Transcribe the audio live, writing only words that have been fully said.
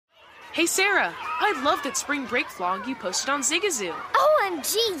Hey Sarah, I love that spring break vlog you posted on Zigazoo.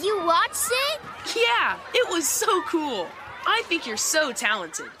 OMG, you watched it? Yeah, it was so cool. I think you're so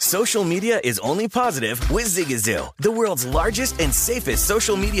talented. Social media is only positive with Zigazoo, the world's largest and safest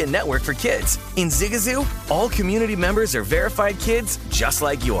social media network for kids. In Zigazoo, all community members are verified kids just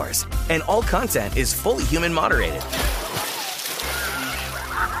like yours, and all content is fully human moderated.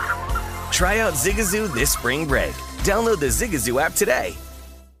 Try out Zigazoo this spring break. Download the Zigazoo app today.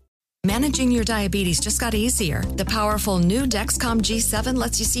 Managing your diabetes just got easier. The powerful new Dexcom G7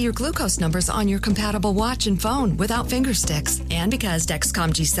 lets you see your glucose numbers on your compatible watch and phone without finger sticks. And because Dexcom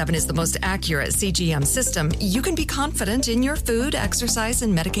G7 is the most accurate CGM system, you can be confident in your food, exercise,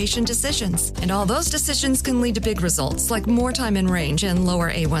 and medication decisions. And all those decisions can lead to big results like more time in range and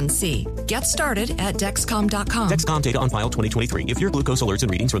lower A1C. Get started at Dexcom.com. Dexcom data on file 2023. If your glucose alerts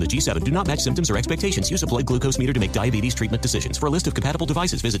and readings from the G7 do not match symptoms or expectations, use a blood glucose meter to make diabetes treatment decisions. For a list of compatible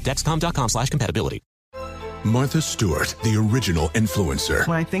devices, visit Dexcom.com/compatibility. Martha Stewart, the original influencer.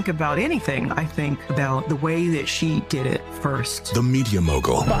 When I think about anything, I think about the way that she did it first. The media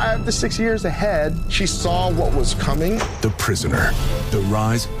mogul. 5 to 6 years ahead, she saw what was coming. The prisoner. The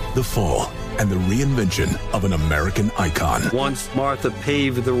rise, the fall, and the reinvention of an American icon. Once Martha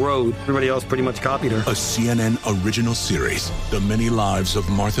paved the road, everybody else pretty much copied her. A CNN original series, The Many Lives of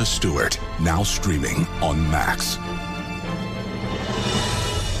Martha Stewart, now streaming on Max.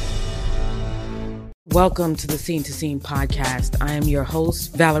 Welcome to the Scene to Scene podcast. I am your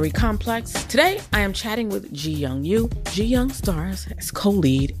host, Valerie Complex. Today, I am chatting with Ji Young Yoo. Ji Young stars as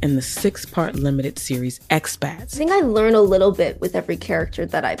co-lead in the 6-part limited series Expats. I think I learn a little bit with every character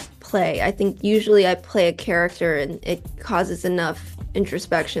that I play. I think usually I play a character and it causes enough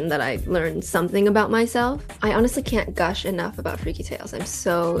introspection that I learn something about myself. I honestly can't gush enough about Freaky Tales. I'm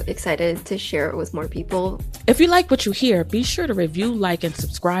so excited to share it with more people. If you like what you hear, be sure to review, like, and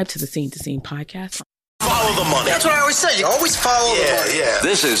subscribe to the Scene to Scene podcast. Follow the money. That's what I always say. You always follow the money. Yeah.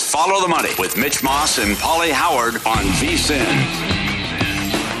 This is Follow the Money with Mitch Moss and Paulie Howard on VSiN.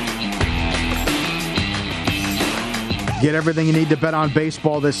 Get everything you need to bet on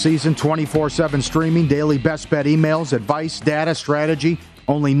baseball this season, 24/7 streaming, daily best bet emails, advice, data, strategy,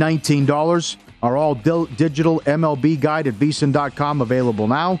 only $19. Our all-digital MLB guide at VSiN.com available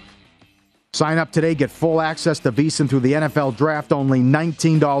now. Sign up today, get full access to VSiN through the NFL Draft, only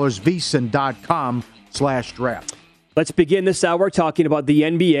 $19, VSiN.com/draft. Let's begin this hour talking about the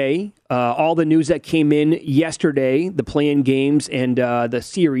NBA, all the news that came in yesterday, the play-in games, and the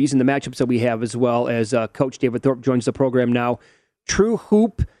series and the matchups that we have, as well as Coach David Thorpe joins the program now.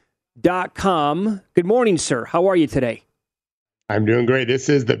 TrueHoop.com. Good morning, sir. How are you today? I'm doing great. This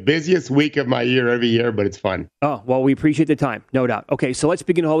is the busiest week of my year every year, but it's fun. Oh, well, we appreciate the time, no doubt. Okay, so let's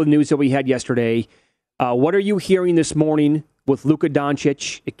begin all the news that we had yesterday. What are you hearing this morning with Luka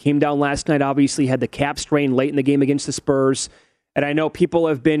Doncic? It came down last night, obviously, had the calf strain late in the game against the Spurs. And I know people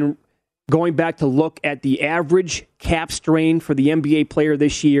have been going back to look at the average calf strain for the NBA player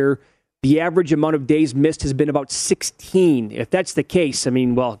this year. The average amount of days missed has been about 16. If that's the case, I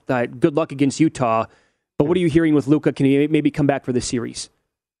mean, well, good luck against Utah. But what are you hearing with Luka? Can he maybe come back for the series?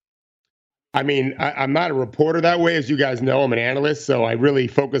 I mean, I'm not a reporter that way. As you guys know, I'm an analyst, so I really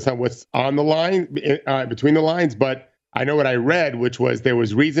focus on what's on the line, between the lines. But I know what I read, which was there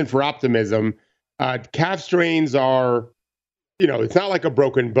was reason for optimism. Calf strains are, it's not like a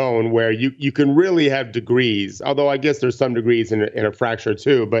broken bone where you can really have degrees, although I guess there's some degrees in a fracture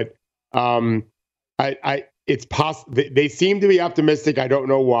too. But it's possible. They seem to be optimistic. I don't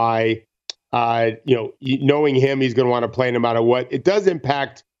know why. Knowing him, he's going to want to play no matter what. It does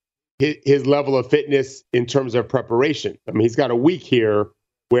impact his level of fitness in terms of preparation. I mean, he's got a week here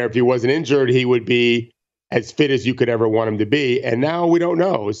where if he wasn't injured, he would be as fit as you could ever want him to be. And now we don't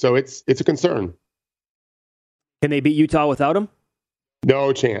know. So it's a concern. Can they beat Utah without him?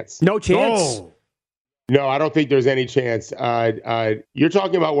 No chance. No chance? No, I don't think there's any chance. You're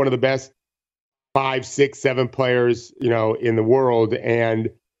talking about one of the best 5, 6, 7 players, in the world,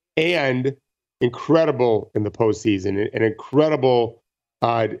 and incredible in the postseason, an incredible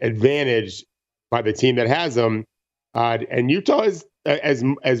advantage by the team that has them. And Utah is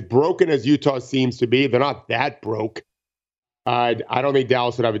as broken as Utah seems to be. They're not that broke. I don't think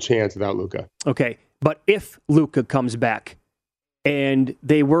Dallas would have a chance without Luka. Okay, but if Luka comes back and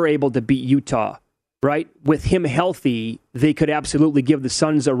they were able to beat Utah, right, with him healthy, they could absolutely give the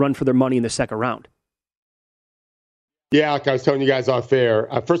Suns a run for their money in the second round. Yeah, like I was telling you guys off air.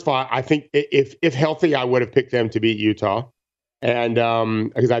 First of all, I think if healthy, I would have picked them to beat Utah. And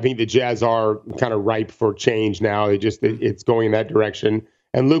because I think the Jazz are kind of ripe for change now. It's going in that direction.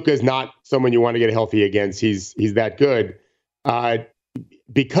 And Luka is not someone you want to get healthy against. He's that good.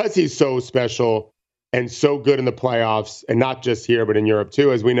 because he's so special and so good in the playoffs, and not just here, but in Europe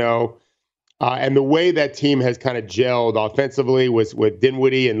too, as we know, and the way that team has kind of gelled offensively with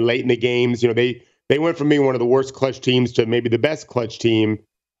Dinwiddie and late in the games, they went from being one of the worst clutch teams to maybe the best clutch team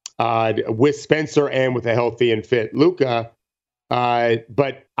with Spencer and with a healthy and fit Luka.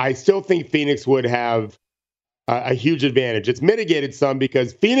 But I still think Phoenix would have a huge advantage. It's mitigated some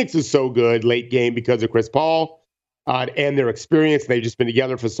because Phoenix is so good late game because of Chris Paul and their experience. They've just been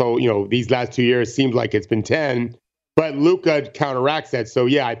together for these last 2 years. Seems like it's been 10. But Luka counteracts that. So,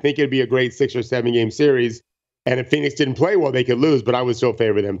 yeah, I think it'd be a great 6 or 7 game series. And if Phoenix didn't play well, they could lose, but I would still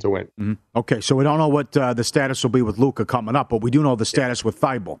favor them to win. Mm-hmm. Okay, so we don't know what the status will be with Luka coming up, but we do know the status with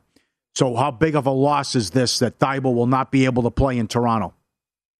Thibault. So how big of a loss is this that Thibault will not be able to play in Toronto?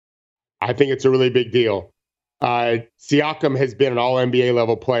 I think it's a really big deal. Siakam has been an all-NBA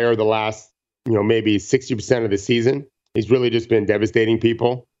level player the last, maybe 60% of the season. He's really just been devastating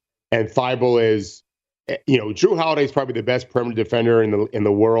people. And Thibault is, Drew Holiday is probably the best perimeter defender in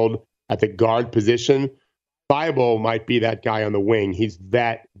the world at the guard position. Thibault might be that guy on the wing. He's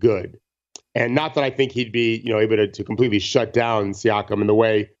that good. And not that I think he'd be, able to completely shut down Siakam in the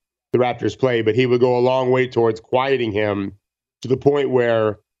way the Raptors play, but he would go a long way towards quieting him to the point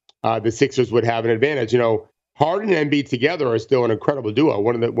where the Sixers would have an advantage. Harden and Embiid together are still an incredible duo,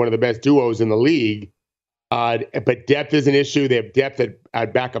 one of the best duos in the league. But depth is an issue. They have depth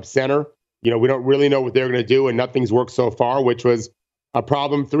at backup center. We don't really know what they're going to do, and nothing's worked so far, which was a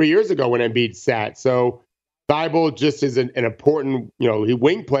problem 3 years ago when Embiid sat. So Thibault just is an important, he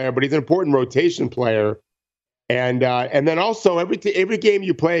wing player, but he's an important rotation player. And then also every game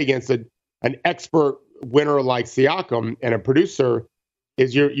you play against an expert winner like Siakam and a producer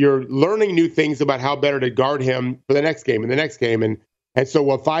is you're learning new things about how better to guard him for the next game and the next game. And so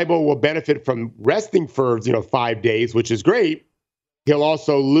while Thibault will benefit from resting for 5 days, which is great, he'll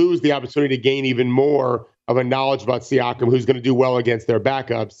also lose the opportunity to gain even more of a knowledge about Siakam, who's going to do well against their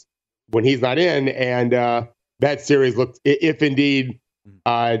backups when he's not in. And that series looks, if indeed,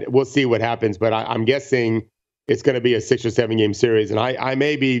 we'll see what happens. But I'm guessing it's going to be a 6 or 7 game series. And I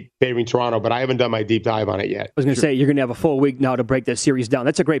may be favoring Toronto, but I haven't done my deep dive on it yet. I was going to say, you're going to have a full week now to break this series down.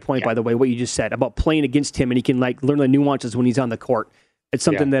 That's a great point, by the way, what you just said about playing against him, and he can learn the nuances when he's on the court. It's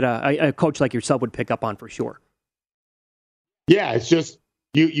something that a coach like yourself would pick up on for sure. Yeah, it's just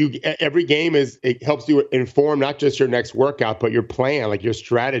you every game it helps you inform not just your next workout, but your plan, like your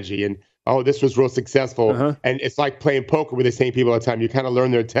strategy. And this was real successful. And it's like playing poker with the same people all the time. You kind of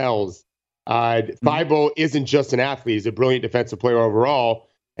learn their tells. Thibault isn't just an athlete; he's a brilliant defensive player overall,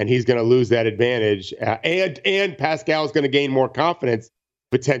 and he's going to lose that advantage. And Pascal is going to gain more confidence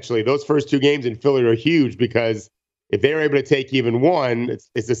potentially. Those first 2 games in Philly are huge because if they're able to take even one,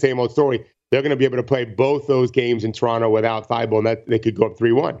 it's the same old story. They're going to be able to play both those games in Toronto without Thibault, and that they could go up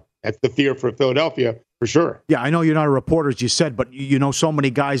 3-1. That's the fear for Philadelphia for sure. Yeah, I know you're not a reporter, as you said, but you know so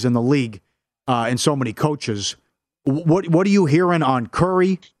many guys in the league and so many coaches. What are you hearing on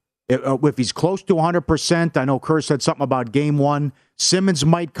Curry? If he's close to 100%, I know Kerr said something about game 1. Simmons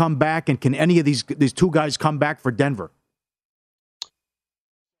might come back, and can any of these 2 guys come back for Denver?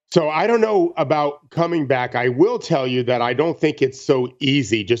 So I don't know about coming back. I will tell you that I don't think it's so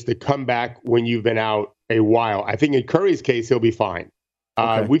easy just to come back when you've been out a while. I think in Curry's case, he'll be fine.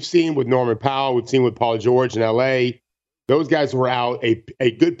 Okay. We've seen with Norman Powell, we've seen with Paul George in L.A., those guys were out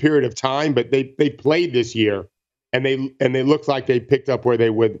a good period of time, but they played this year. And they looked like they picked up where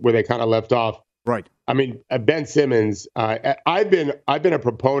they kind of left off. Right. I mean, Ben Simmons. I've been a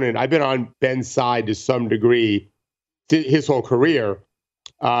proponent. I've been on Ben's side to some degree his whole career.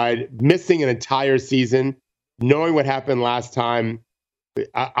 Missing an entire season, knowing what happened last time,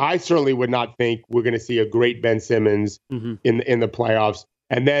 I certainly would not think we're going to see a great Ben Simmons in the playoffs.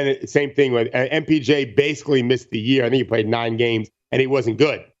 And then same thing with MPJ. Basically missed the year. I think he played 9 games and he wasn't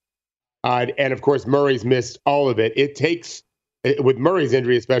good. And of course, Murray's missed all of it. It takes, with Murray's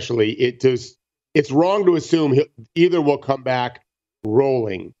injury especially, it's wrong to assume either will come back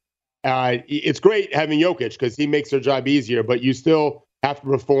rolling. It's great having Jokic because he makes their job easier, but you still have to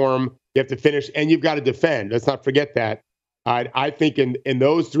perform, you have to finish, and you've got to defend. Let's not forget that. I think in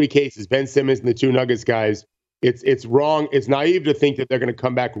those 3 cases, Ben Simmons and the 2 Nuggets guys, it's wrong. It's naive to think that they're going to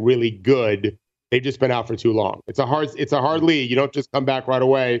come back really good. They've just been out for too long. It's a hard league. You don't just come back right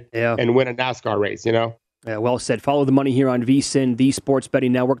away and win a NASCAR race, Yeah, well said. Follow the money here on VSiN, the Sports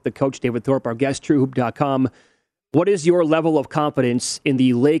Betting Network. The coach, David Thorpe, our guest, TrueHoop.com. What is your level of confidence in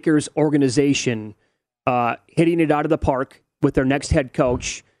the Lakers organization hitting it out of the park with their next head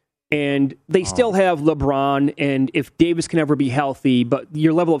coach? And they still have LeBron, and if Davis can ever be healthy, but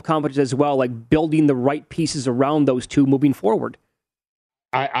your level of confidence as well, like building the right pieces around those two moving forward.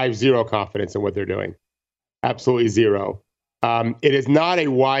 I have zero confidence in what they're doing. Absolutely zero. It is not a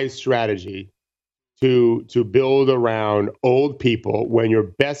wise strategy to build around old people when your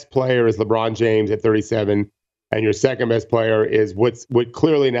best player is LeBron James at 37 and your second best player is what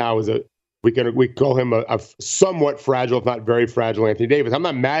clearly now is we call him a somewhat fragile, if not very fragile, Anthony Davis. I'm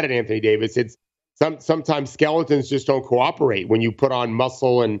not mad at Anthony Davis. It's sometimes skeletons just don't cooperate when you put on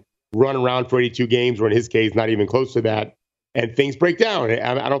muscle and run around for 82 games, or in his case, not even close to that, and things break down.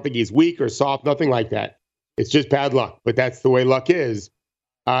 I don't think he's weak or soft, nothing like that. It's just bad luck, but that's the way luck is.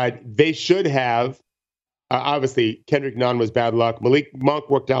 They should have, obviously, Kendrick Nunn was bad luck. Malik Monk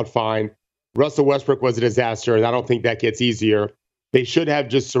worked out fine. Russell Westbrook was a disaster, and I don't think that gets easier. They should have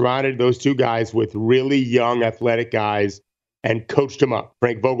just surrounded those two guys with really young, athletic guys and coached them up.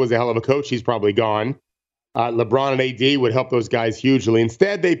 Frank Vogel's a hell of a coach. He's probably gone. LeBron and AD would help those guys hugely.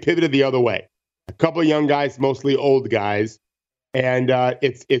 Instead, they pivoted the other way. A couple of young guys, mostly old guys. And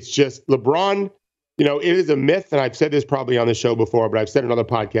it's just LeBron, it is a myth, and I've said this probably on the show before, but I've said it on other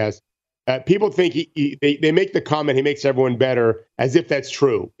podcasts. People think they make the comment he makes everyone better as if that's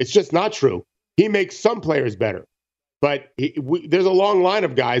true. It's just not true. He makes some players better. But there's a long line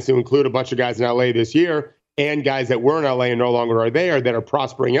of guys who include a bunch of guys in L.A. this year and guys that were in L.A. and no longer are there that are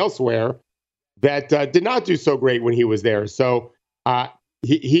prospering elsewhere that did not do so great when he was there. So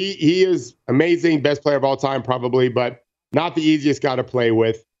he is amazing, best player of all time probably, but not the easiest guy to play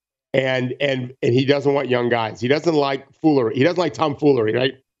with. And he doesn't want young guys. He doesn't like foolery. He doesn't like tomfoolery,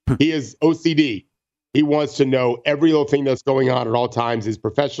 right? He is OCD. He wants to know every little thing that's going on at all times is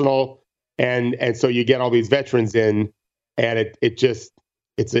professional. And so you get all these veterans in, and it's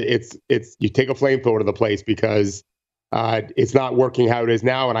you take a flamethrower to the place because it's not working how it is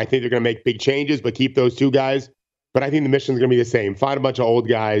now. And I think they're going to make big changes, but keep those two guys. But I think the mission is going to be the same: find a bunch of old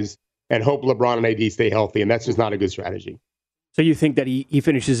guys and hope LeBron and AD stay healthy. And that's just not a good strategy. So you think that he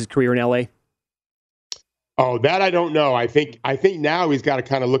finishes his career in LA? Oh, that I don't know. I think now he's got to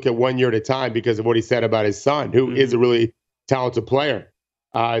kind of look at 1 year at a time because of what he said about his son, who is a really talented player.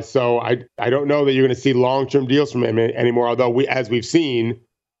 So I don't know that you're going to see long-term deals from him anymore. Although as we've seen,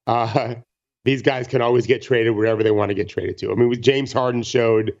 these guys can always get traded wherever they want to get traded to. I mean, James Harden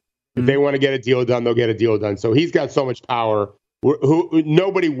showed if they want to get a deal done, they'll get a deal done. So he's got so much power.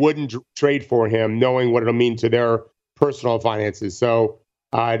 Nobody wouldn't trade for him, knowing what it'll mean to their personal finances. So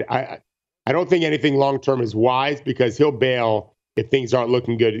I don't think anything long-term is wise because he'll bail if things aren't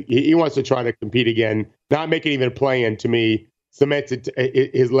looking good. He wants to try to compete again, not make it even a play-in. To me, cements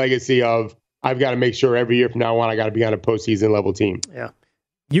his legacy of I've got to make sure every year from now on I got to be on a postseason level team. Yeah,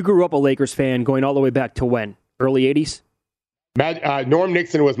 you grew up a Lakers fan, going all the way back to when? Early 80s? Norm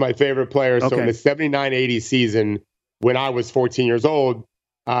Nixon was my favorite player. Okay. So in the 79-80 season, when I was 14 years old,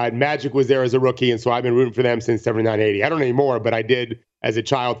 Magic was there as a rookie, and so I've been rooting for them since 79-80. I don't anymore, but I did as a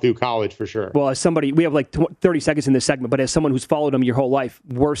child through college for sure. Well, as somebody, we have like 30 seconds in this segment, but as someone who's followed them your whole life,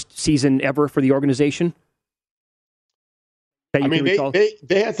 worst season ever for the organization? I mean,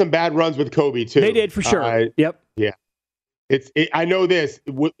 they had some bad runs with Kobe too. They did for sure. Yep. Yeah. I know this.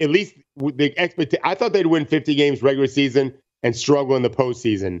 At least the I thought they'd win 50 games regular season and struggle in the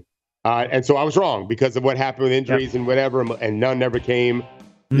postseason, and so I was wrong because of what happened with injuries and whatever, and none never came.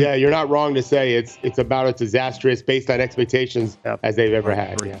 Yeah, you're not wrong to say it's about as disastrous based on expectations as they've ever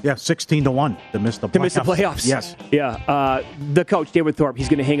had. Yeah, 16-1 to miss the playoffs. To miss the playoffs. Yes. Yeah. The coach, David Thorpe, he's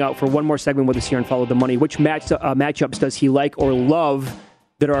going to hang out for one more segment with us here and Follow the Money. Which matchups does he like or love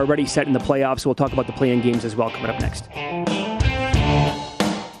that are already set in the playoffs? We'll talk about the play-in games as well coming up next.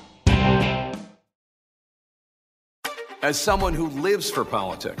 As someone who lives for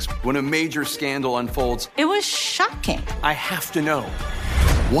politics, when a major scandal unfolds, it was shocking. I have to know,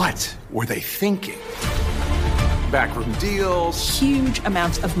 what were they thinking? Backroom deals, huge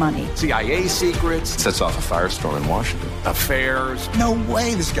amounts of money, CIA secrets, sets off a firestorm in Washington, affairs. No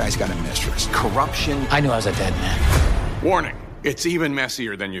way this guy's got a mistress. Corruption. I knew I was a dead man. Warning, it's even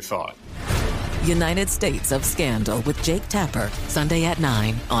messier than you thought. United States of Scandal with Jake Tapper, Sunday at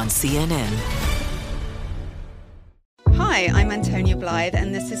 9 on CNN. Hi, I'm Antonia Blythe,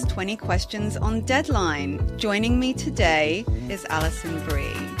 and this is 20 Questions on Deadline. Joining me today is Alison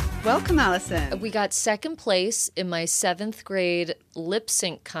Brie. Welcome, Alison. We got second place in my 7th grade lip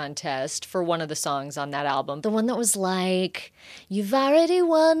sync contest for one of the songs on that album. The one that was like, "You've already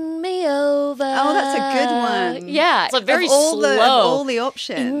won me over." Oh, that's a good one. Yeah. It's like very slow. Of all the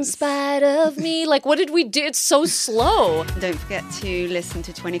options. In spite of me. Like, what did we do? It's so slow. Don't forget to listen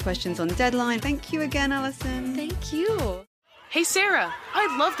to 20 Questions on Deadline. Thank you again, Alison. Thank you. Hey, Sarah,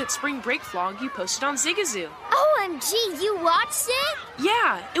 I love that spring break vlog you posted on Zigazoo. OMG, you watched it?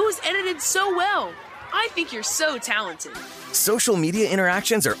 Yeah, it was edited so well. I think you're so talented. Social media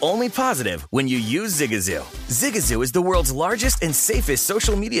interactions are only positive when you use Zigazoo. Zigazoo is the world's largest and safest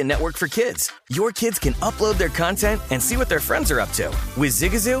social media network for kids. Your kids can upload their content and see what their friends are up to. With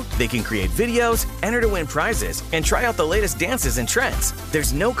Zigazoo, they can create videos, enter to win prizes, and try out the latest dances and trends.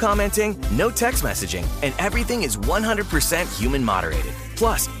 There's no commenting, no text messaging, and everything is 100% human moderated.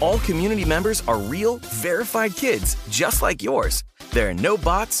 Plus, all community members are real, verified kids just like yours. There are no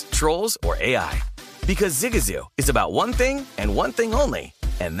bots, trolls, or AI. Because Zigazoo is about one thing and one thing only,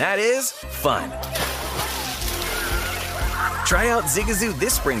 and that is fun. Try out Zigazoo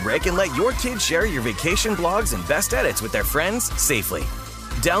this spring break and let your kids share your vacation blogs and best edits with their friends safely.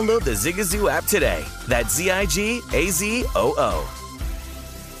 Download the Zigazoo app today. That's Zigazoo.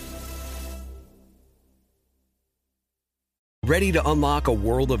 Ready to unlock a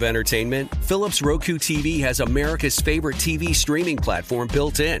world of entertainment? Philips Roku TV has America's favorite TV streaming platform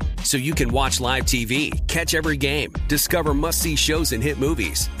built in, so you can watch live TV, catch every game, discover must-see shows and hit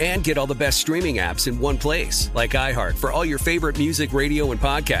movies, and get all the best streaming apps in one place, like iHeart for all your favorite music, radio, and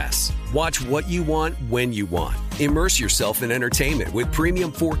podcasts. Watch what you want, when you want. Immerse yourself in entertainment with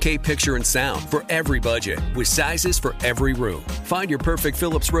premium 4K picture and sound for every budget, with sizes for every room. Find your perfect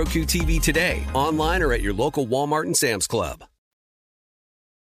Philips Roku TV today, online or at your local Walmart and Sam's Club.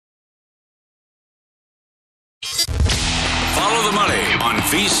 Follow the money on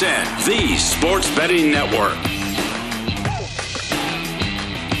VSiN, the Sports Betting Network.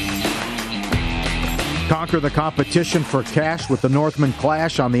 Conquer the competition for cash with the Northman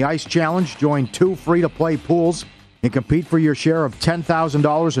Clash on the Ice Challenge. Join 2 free-to-play pools and compete for your share of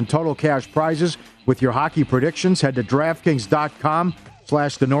 $10,000 in total cash prizes with your hockey predictions. Head to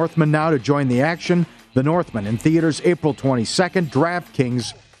DraftKings.com/The Northman now to join the action. The Northman in theaters April 22nd.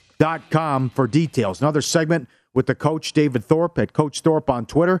 DraftKings.com for details. Another segment with the coach, David Thorpe, at Coach Thorpe on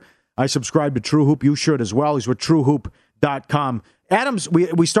Twitter. I subscribe to True Hoop. You should as well. He's with TrueHoop.com. Adams,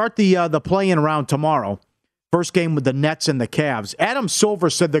 we start the play-in round tomorrow. First game with the Nets and the Cavs. Adam Silver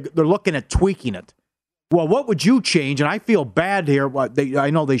said they're looking at tweaking it. Well, what would you change? And I feel bad here. I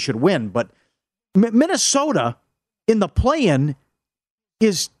know they should win, but Minnesota in the play-in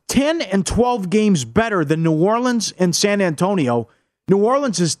is 10 and 12 games better than New Orleans and San Antonio. New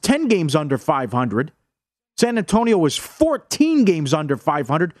Orleans is 10 games under 500. San Antonio is 14 games under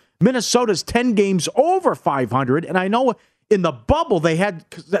 500. Minnesota's 10 games over 500. And I know in the bubble they had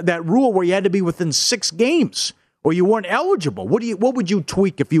that rule where you had to be within 6 games or you weren't eligible. What would you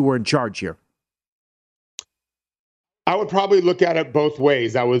tweak if you were in charge here? I would probably look at it both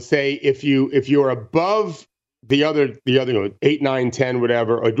ways. I would say if you're above the other 8, 9, 10,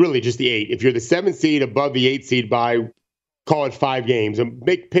 whatever, or really just the 8. If you're the 7th seed above the 8th seed by, call it 5 games, and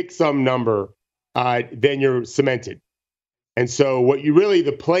pick some number, then you're cemented. And so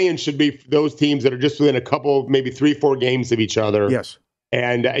the play-in should be for those teams that are just within a couple, maybe 3-4 games of each other. Yes.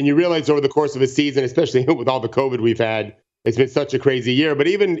 And you realize over the course of a season, especially with all the COVID we've had, it's been such a crazy year. But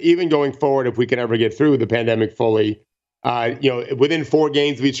even going forward, if we can ever get through the pandemic fully, within 4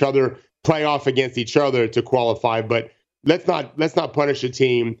 games of each other, play off against each other to qualify. But let's not punish a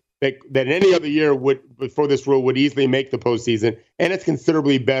team that in any other year before this rule would easily make the postseason, and it's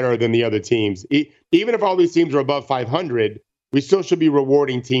considerably better than the other teams. Even if all these teams are above 500, we still should be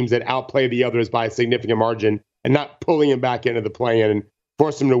rewarding teams that outplay the others by a significant margin and not pulling them back into the play-in and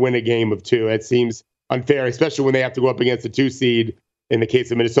force them to win a game of 2. It seems unfair, especially when they have to go up against a 2 seed in the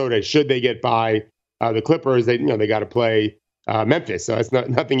case of Minnesota. Should they get by the Clippers, they got to play Memphis, so it's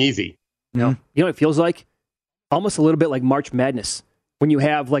nothing easy. No, you know what it feels like? Almost a little bit like March Madness, when you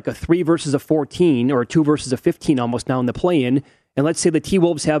have like a 3 versus a 14 or a 2 versus a 15 almost now in the play-in, and let's say the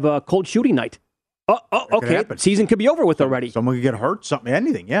T-Wolves have a cold shooting night. Okay, season could be over with already. Someone could get hurt, something,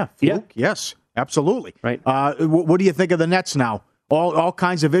 anything, yeah. Fluke, yes, absolutely. Right. What do you think of the Nets now? All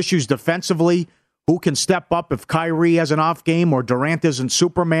kinds of issues defensively. Who can step up if Kyrie has an off game or Durant isn't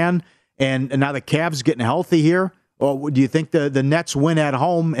Superman? And now the Cavs getting healthy here. Or do you think the Nets win at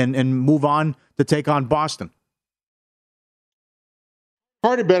home and move on to take on Boston?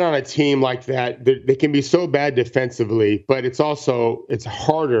 Hard to bet on a team like that. They can be so bad defensively, but it's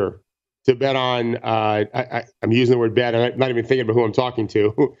harder to bet on. I'm using the word bet. I'm not even thinking about who I'm talking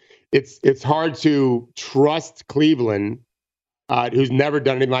to. It's hard to trust Cleveland, who's never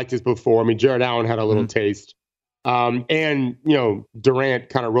done anything like this before. I mean, Jared Allen had a little taste. And Durant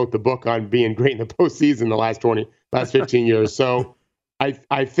kind of wrote the book on being great in the postseason the last 15 years. So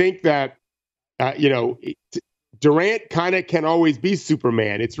I think that, Durant kind of can always be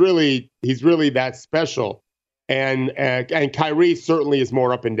Superman. He's really that special. And Kyrie certainly is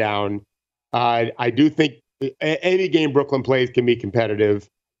more up and down. I do think any game Brooklyn plays can be competitive.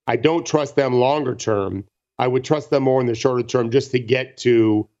 I don't trust them longer term. I would trust them more in the shorter term just to get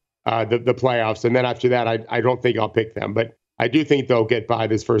to the playoffs. And then after that, I don't think I'll pick them. But I do think they'll get by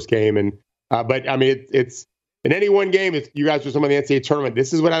this first game. And but I mean, it's in any one game. If you guys are some of the NCAA tournament,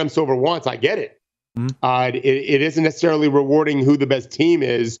 this is what Adam Silver wants. I get it. Mm-hmm. It isn't necessarily rewarding who the best team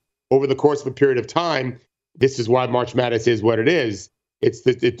is over the course of a period of time. This is why March Madness is what it is. It's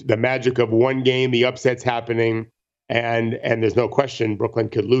the magic of one game, the upsets happening, and there's no question Brooklyn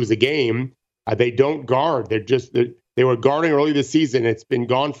could lose a game. They don't guard. They were guarding early this season. It's been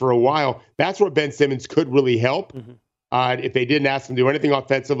gone for a while. That's where Ben Simmons could really help. Mm-hmm. If they didn't ask him to do anything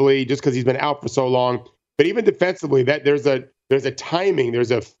offensively, just because he's been out for so long. But even defensively, that there's a timing,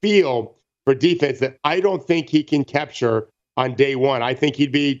 there's a feel for defense that I don't think he can capture on day one. I think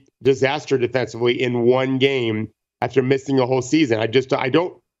he'd be disaster defensively in one game after missing a whole season.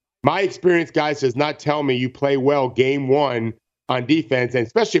 My experience, guys, does not tell me you play well game one on defense, and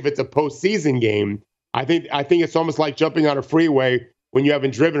especially if it's a postseason game. I think it's almost like jumping on a freeway when you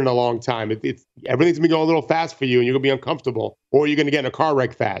haven't driven in a long time. Everything's gonna be going a little fast for you, and you're gonna be uncomfortable, or you're gonna get in a car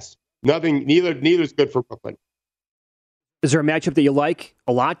wreck fast. Neither's good for Brooklyn. Is there a matchup that you like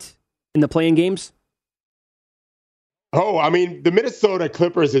a lot in the playing games? Oh, I mean, the Minnesota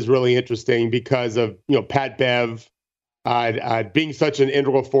Clippers is really interesting because of Pat Bev being such an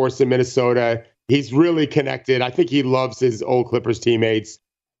integral force in Minnesota. He's really connected. I think he loves his old Clippers teammates.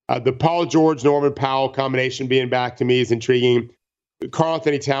 The Paul George, Norman Powell combination being back to me is intriguing. Karl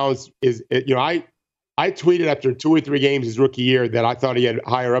Anthony Towns is, I tweeted after 2 or 3 games his rookie year that I thought he had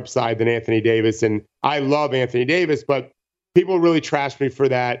higher upside than Anthony Davis. And I love Anthony Davis, but people really trashed me for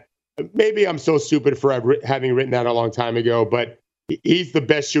that. Maybe I'm so stupid for having written that a long time ago, but he's the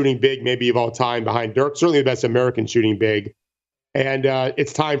best shooting big maybe of all time behind Dirk, certainly the best American shooting big. And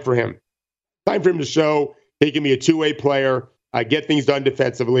it's time for him. Time for him to show he can be a two-way player, get things done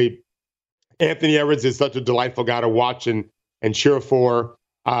defensively. Anthony Edwards is such a delightful guy to watch and cheer for.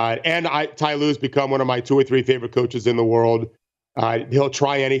 Ty Lue's become one of my 2 or 3 favorite coaches in the world. He'll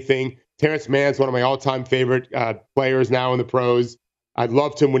try anything. Terrence Mann's one of my all-time favorite players now in the pros. I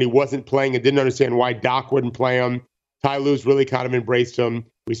loved him when he wasn't playing and didn't understand why Doc wouldn't play him. Ty Lue's really kind of embraced him.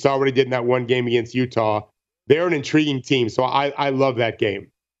 We saw what he did in that one game against Utah. They're an intriguing team, so I love that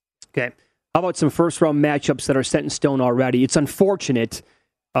game. Okay. How about some first-round matchups that are set in stone already? It's unfortunate.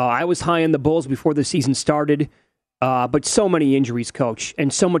 I was high on the Bulls before the season started, but so many injuries, Coach,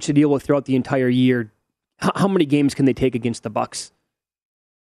 and so much to deal with throughout the entire year. How many games can they take against the Bucks?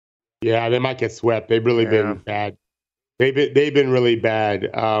 Yeah, they might get swept. They've really been bad. They've been really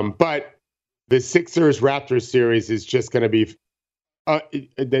bad. But the Sixers-Raptors series is just going to be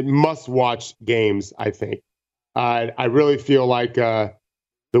the must-watch games, I think. I really feel like the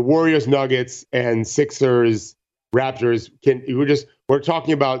Warriors, Nuggets, and Sixers, Raptors we're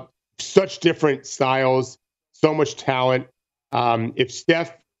talking about such different styles, so much talent. If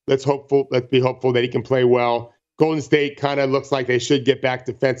Steph, let's be hopeful that he can play well. Golden State kind of looks like they should get back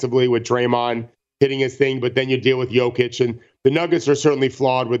defensively with Draymond hitting his thing, but then you deal with Jokic, and the Nuggets are certainly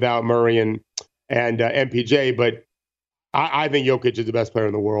flawed without Murray and MPJ, but I think Jokic is the best player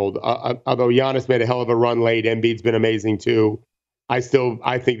in the world. Although Giannis made a hell of a run late, Embiid's been amazing too. I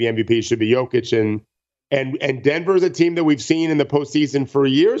think the MVP should be Jokic, and Denver's a team that we've seen in the postseason for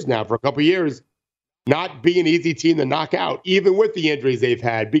years now, for a couple of years, not be an easy team to knock out, even with the injuries they've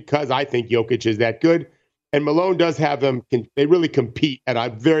had, because I think Jokic is that good. And Malone does have them, they really compete at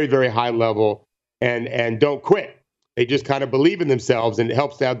a very, very high level and don't quit. They just kind of believe in themselves, and it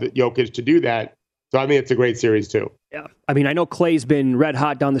helps to have the Jokic to do that. So I think it's a great series too. Yeah. I mean, I know Clay's been red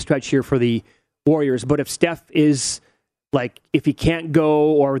hot down the stretch here for the Warriors, but if Steph is if he can't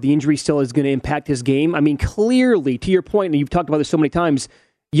go or the injury still is going to impact his game, I mean, clearly, to your point, and you've talked about this so many times,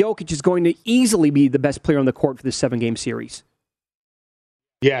 Jokic is going to easily be the best player on the court for this 7-game series.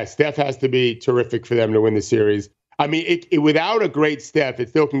 Yeah, Steph has to be terrific for them to win the series. I mean, without a great Steph, it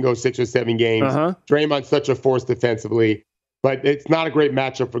still can go 6 or 7 games. Draymond's such a force defensively, but it's not a great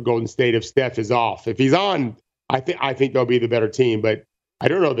matchup for Golden State if Steph is off. If he's on, I think they'll be the better team, but I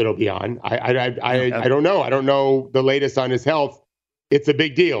don't know that he'll be on. I don't know. I don't know the latest on his health. It's a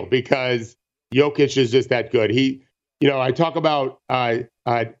big deal because Jokic is just that good. I talk about there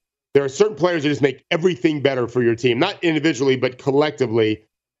are certain players that just make everything better for your team, not individually, but collectively.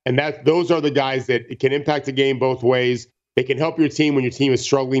 And those are the guys that can impact the game both ways. They can help your team when your team is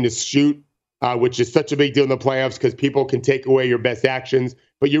struggling to shoot, which is such a big deal in the playoffs because people can take away your best actions.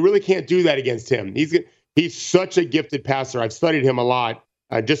 But you really can't do that against him. He's such a gifted passer. I've studied him a lot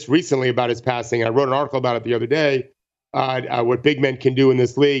just recently about his passing. I wrote an article about it the other day, what big men can do in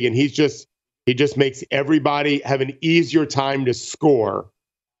this league. And he just makes everybody have an easier time to score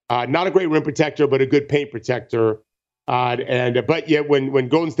Not a great rim protector, but a good paint protector. But yet when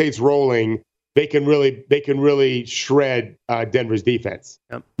Golden State's rolling, they can really shred Denver's defense.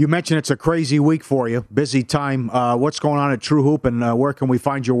 Yep. You mentioned it's a crazy week for you, busy time. What's going on at True Hoop, and where can we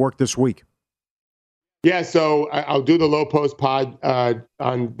find your work this week? Yeah, so I'll do the Low Post pod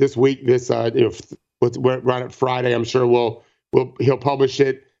on this week. We're on it Friday. I'm sure he'll publish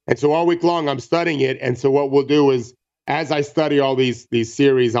it. And so all week long, I'm studying it. And so what we'll do is, as I study all these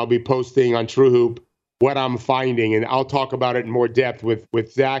series, I'll be posting on True Hoop what I'm finding, and I'll talk about it in more depth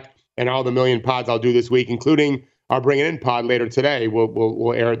with Zach and all the million pods I'll do this week, including our Bring It In pod later today.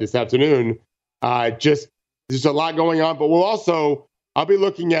 We'll air it this afternoon. There's a lot going on, but I'll be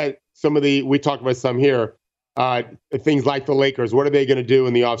looking at we talked about some here, things like the Lakers. What are they going to do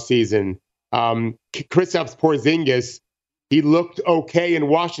in the offseason? Kristaps Porzingis, he looked okay in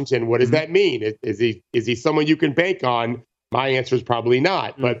Washington. What does that mean? Is he someone you can bank on? My answer is probably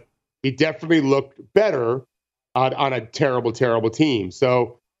not, but he definitely looked better on a terrible, terrible team.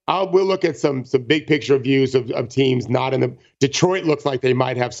 So we'll look at some big picture views of teams not in the. Detroit looks like they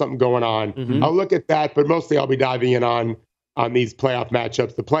might have something going on. Mm-hmm. I'll look at that, but mostly I'll be diving in on these playoff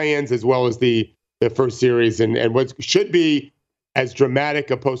matchups, the play-ins, as well as the first series, and what should be as dramatic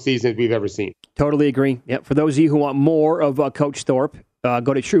a postseason as we've ever seen. Totally agree. Yeah. For those of you who want more of Coach Thorpe,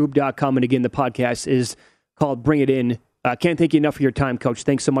 go to TrueHoop.com, and again, the podcast is called Bring It In. Can't thank you enough for your time, Coach.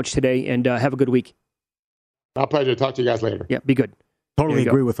 Thanks so much today, and have a good week. My pleasure. Talk to you guys later. Yeah, be good. Totally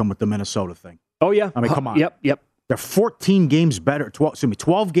agree with him with the Minnesota thing. Oh, yeah. I mean, come on. Yep. They're 14 games better.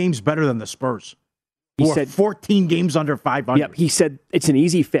 12 games better than the Spurs. He said 14 games under 500. Yep, he said it's an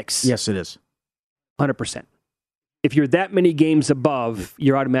easy fix. Yes, it is. 100%. If you're that many games above,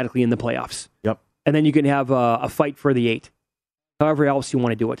 you're automatically in the playoffs. Yep. And then you can have a fight for the 8. However else you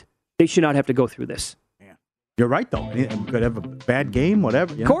want to do it. They should not have to go through this. Yeah. You're right, though. You could have a bad game,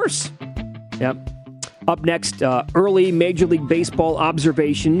 whatever. Of course. Yep. Up next, early Major League Baseball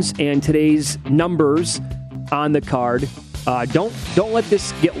observations and today's numbers on the card. Don't let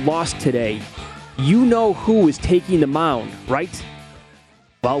this get lost today. You know who is taking the mound, right?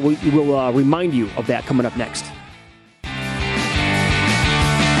 Well, we will remind you of that coming up next.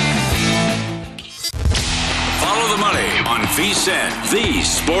 Follow the money on VSiN, the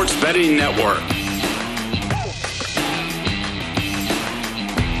sports betting network.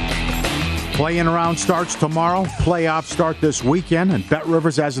 Play-in round starts tomorrow. Playoffs start this weekend, and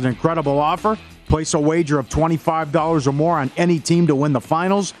BetRivers has an incredible offer. Place a wager of $25 or more on any team to win the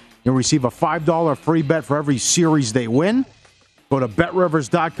finals. You'll receive a $5 free bet for every series they win. Go to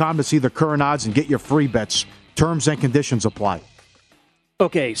BetRivers.com to see the current odds and get your free bets. Terms and conditions apply.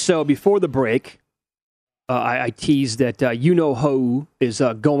 Okay, so before the break, I teased that you-know-who is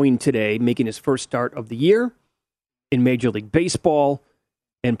going today, making his first start of the year in Major League Baseball.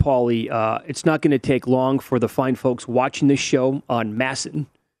 And, Paulie, it's not going to take long for the fine folks watching this show on MASN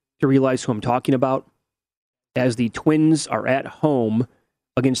to realize who I'm talking about, as the Twins are at home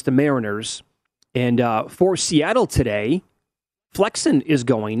against the Mariners. And for Seattle today, Flexen is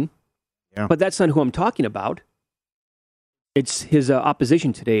going, but that's not who I'm talking about. It's his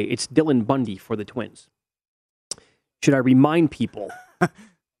opposition today. It's Dylan Bundy for the Twins. Should I remind people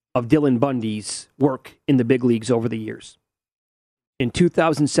of Dylan Bundy's work in the big leagues over the years? In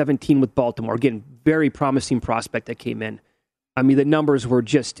 2017 with Baltimore, again, very promising prospect that came in. I mean, the numbers were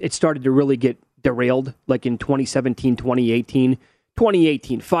it started to really get derailed, like in 2017, 2018.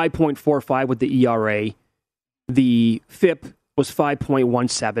 2018, 5.45 with the ERA. The FIP was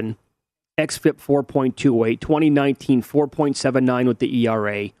 5.17. XFIP 4.28. 2019, 4.79 with the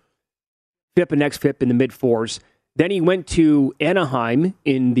ERA. FIP and XFIP in the mid-4s. Then he went to Anaheim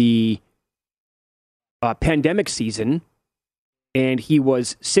in the pandemic season, and he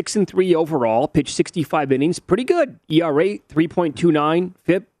was 6-3 overall, pitched 65 innings. Pretty good. ERA, 3.29.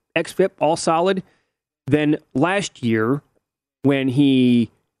 FIP, XFIP, all solid. Then last year, when he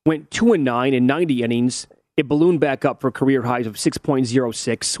went 2-9 in 90 innings, it ballooned back up for career highs of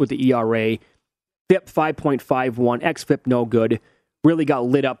 6.06 with the ERA. FIP 5.51, XFIP no good. Really got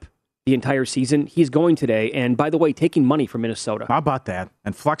lit up the entire season. He's going today, and by the way, taking money from Minnesota. How about that?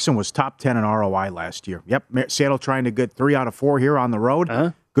 And Flexen was top 10 in ROI last year. Yep, Seattle trying to get 3 out of 4 here on the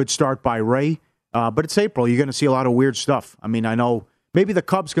road. Good start by Ray. But it's April. You're going to see a lot of weird stuff. I mean, I know maybe the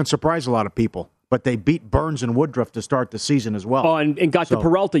Cubs can surprise a lot of people, but they beat Burns and Woodruff to start the season as well. Oh, and got to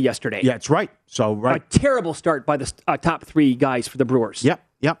Peralta yesterday. Yeah, that's right. So a terrible start by the top 3 guys for the Brewers.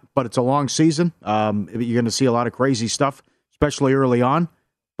 Yep. But it's a long season. You're going to see a lot of crazy stuff, especially early on.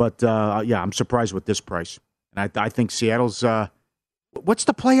 But, I'm surprised with this price. And I think Seattle's, what's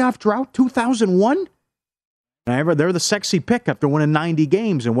the playoff drought? 2001? They're the sexy pick after winning 90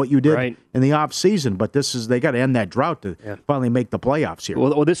 games and what you did in the offseason. But they got to end that drought to finally make the playoffs here.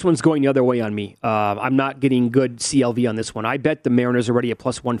 Well, this one's going the other way on me. I'm not getting good CLV on this one. I bet the Mariners are already at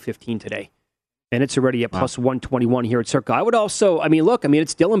plus 115 today. And it's already at plus 121 here at Circa. I would also,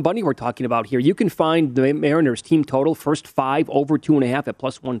 it's Dylan Bundy we're talking about here. You can find the Mariners team total, first 5 over 2.5 at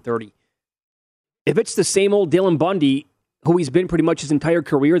plus 130. If it's the same old Dylan Bundy, who he's been pretty much his entire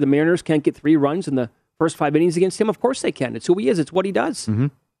career, the Mariners can't get 3 runs in the first 5 innings against him. Of course they can. It's who he is. It's what he does. Mm-hmm.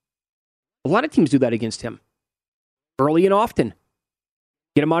 A lot of teams do that against him. Early and often.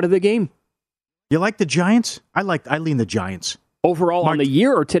 Get him out of the game. You like the Giants? I lean the Giants. Overall on the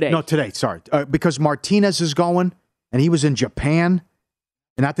year or today? No, today, sorry. Because Martinez is going, and he was in Japan.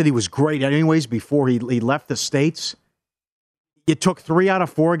 And not that he was great anyways before he left the States. You took 3 out of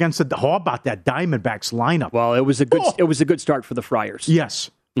 4 against how about that Diamondbacks lineup? Well, it was a good start for the Friars.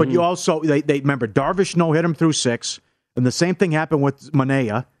 Yes. But you also, they remember, Darvish no-hit him through 6. And the same thing happened with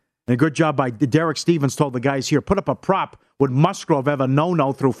Manaea. And a good job by Derek Stevens told the guys here, put up a prop. Would Musgrove have a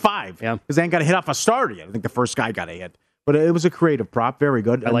no-no through 5? Yeah. Because they ain't got to hit off a starter yet. I think the first guy got a hit. But it was a creative prop. Very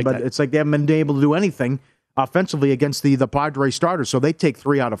good. I like that. It's like they haven't been able to do anything offensively against the Padres starters. So they take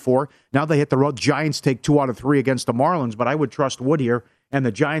 3 out of 4. Now they hit the road. Giants take 2 out of 3 against the Marlins. But I would trust Wood here and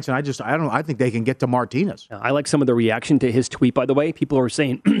the Giants. And I think they can get to Martinez. I like some of the reaction to his tweet, by the way. People are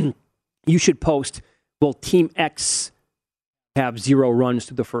saying you should post, will Team X have 0 runs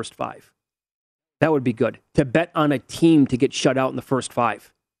through the first 5? That would be good. To bet on a team to get shut out in the first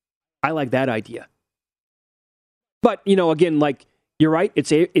 5. I like that idea. But, again, you're right.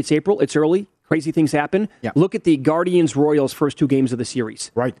 It's April. It's early. Crazy things happen. Yeah. Look at the Guardians-Royals first 2 games of the series.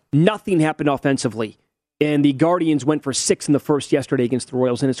 Right. Nothing happened offensively. And the Guardians went for 6 in the first yesterday against the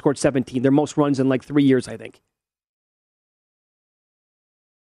Royals, and it scored 17. Their most runs in 3 years, I think.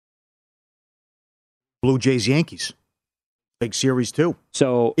 Blue Jays, Yankees. Big series, too.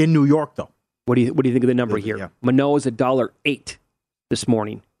 So in New York, though. What do you think of the number here? Yeah. Manoah is $1.08 this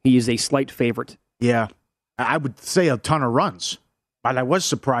morning. He is a slight favorite. Yeah. I would say a ton of runs. But I was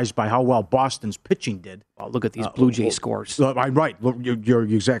surprised by how well Boston's pitching did. Well, look at these Blue Jay scores. I'm right. Look, you're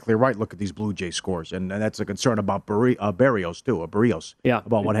exactly right. Look at these Blue Jay scores. And that's a concern about Barrios, too. Barrios. Yeah.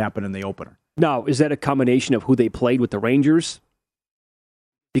 About what happened in the opener. Now, is that a combination of who they played with the Rangers?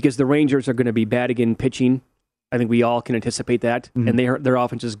 Because the Rangers are going to be bad again pitching. I think we all can anticipate that. Mm-hmm. And their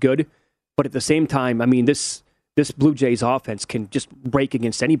offense is good. But at the same time, this Blue Jays offense can just break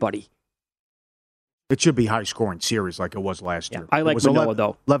against anybody. It should be high-scoring series like it was last year. I like Manoah,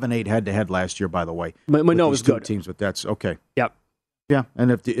 though. 11-8 head-to-head last year, by the way. Manoah is good. Teams, but that's okay. Yep. Yeah,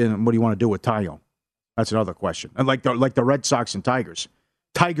 and what do you want to do with Taillon? That's another question. And like the Red Sox and Tigers.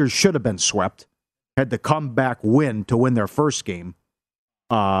 Tigers should have been swept, had the comeback win to win their first game,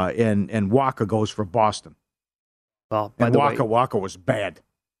 and Waka goes for Boston. Well, and Waka was bad.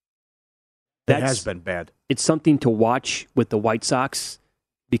 It has been bad. It's something to watch with the White Sox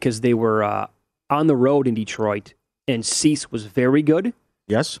because they were on the road in Detroit, and Cease was very good.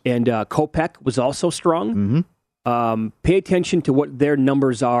 Yes. And Kopech was also strong. Mm-hmm. Pay attention to what their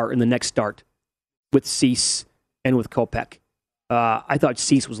numbers are in the next start with Cease and with Kopech. I thought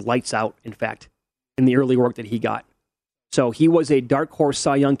Cease was lights out, in fact, in the early work that he got. So he was a dark horse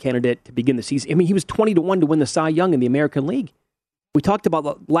Cy Young candidate to begin the season. He was 20-1 to win the Cy Young in the American League. We talked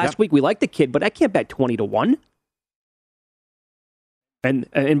about last week. We like the kid, but I can't bet 20-1.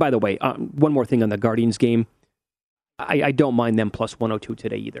 And by the way, one more thing on the Guardians game. I don't mind them plus 102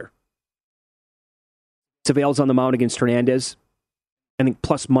 today either. Savale's on the mound against Hernandez. I think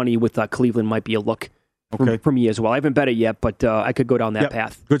plus money with Cleveland might be a look for me as well. I haven't bet it yet, but I could go down that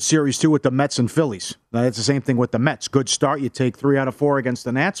path. Good series, too, with the Mets and Phillies. Now, it's the same thing with the Mets. Good start. You take 3 out of 4 against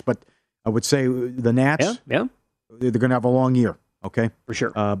the Nats, but I would say the Nats, they're going to have a long year, okay? For sure.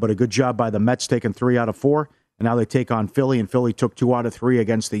 But a good job by the Mets taking 3 out of 4. And now they take on Philly, and Philly took 2 out of 3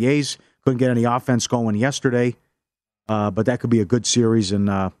 against the A's. Couldn't get any offense going yesterday, but that could be a good series. And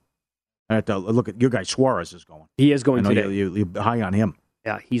I have to look at your guy Suarez is going. He is going today. You're high on him.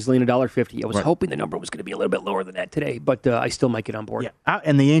 Yeah, he's laying $1.50. I was hoping the number was going to be a little bit lower than that today, but I still might get on board. Yeah,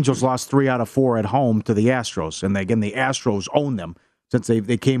 and the Angels lost 3 out of 4 at home to the Astros, and again the Astros own them since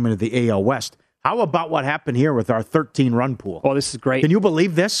they came into the AL West. How about what happened here with our 13-run pool? Oh, this is great. Can you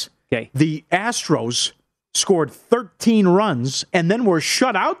believe this? Okay, the Astros scored 13 runs and then were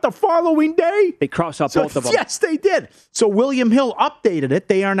shut out the following day. They crossed out both of them. Yes, they did. So William Hill updated it.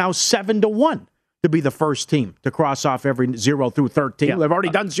 They are now 7-1. to be the first team to cross off every 0 through 13. Yeah. They've already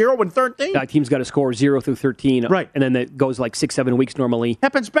done 0 and 13. Team's got to score 0 through 13. Right. And then it goes like 6-7 weeks normally.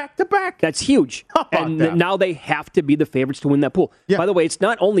 Happens back to back. That's huge. And now they have to be the favorites to win that pool. Yeah. By the way, it's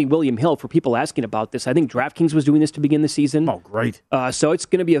not only William Hill for people asking about this. I think DraftKings was doing this to begin the season. Oh, great. So it's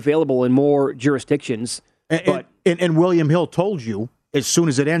going to be available in more jurisdictions. And William Hill told you as soon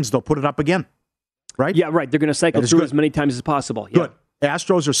as it ends, they'll put it up again. Right? Yeah, right. They're going to cycle through as many times as possible. Yeah. Good.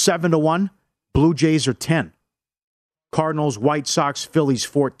 Astros are 7-1. Blue Jays are 10. Cardinals, White Sox, Phillies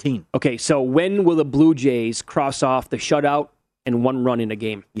 14. Okay, so when will the Blue Jays cross off the shutout and 1 run in a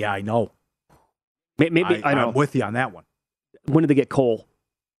game? Yeah, I know. Maybe I know. I'm with you on that one. When did they get Cole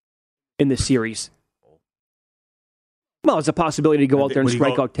in this series? Well, it's a possibility to go out there and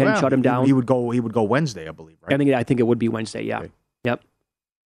strike out 10, shut him down. He would go Wednesday, I believe, right? I think it would be Wednesday, yeah. Okay. Yep.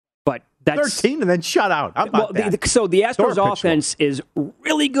 But that's 13 and then shut out. How about that? So the Astros offense is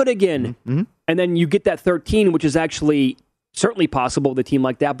really good again. Mm-hmm. And then you get that 13, which is actually certainly possible with a team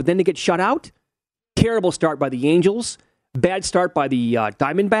like that. But then to get shut out, terrible start by the Angels, bad start by the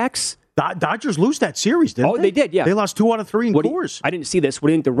Diamondbacks. Dodgers lose that series, didn't they? Oh, they did, yeah. They lost 2 out of 3 in Coors. I didn't see this. What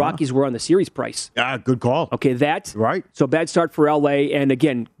do you think the Rockies were on the series price? Good call. Okay, that. Right. So bad start for L.A. And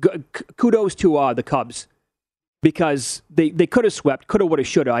again, kudos to the Cubs because they could have swept, could have, would have,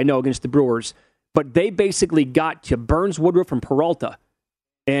 should have, I know, against the Brewers. But they basically got to Burns, Woodruff, and Peralta.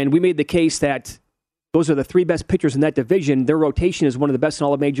 And we made the case that those are the 3 best pitchers in that division. Their rotation is one of the best in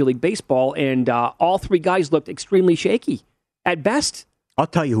all of Major League Baseball. And all 3 guys looked extremely shaky at best. I'll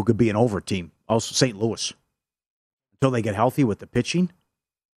tell you who could be an over team. Also, St. Louis. Until they get healthy with the pitching.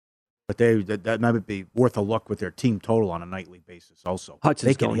 But that might be worth a look with their team total on a nightly basis also.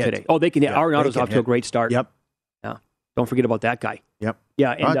 Hudson's going today. Oh, they can hit. Arenado's off to a great start. Yep. Yeah. Don't forget about that guy. Yep.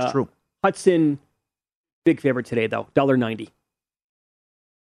 Yeah, and that's true. Hudson, big favorite today, though. $1.90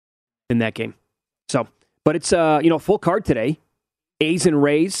 in that game. So, but it's full card today. A's and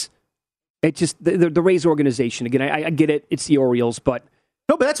Rays. It's just the Rays organization. Again, I get it. It's the Orioles, but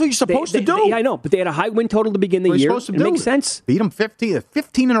no, but that's what you're supposed to do. I know, but they had a high win total to begin the year. It makes sense. Beat them 15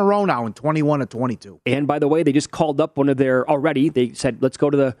 in a row now in 21 and 22. And by the way, they just called up one of their already. They said, let's go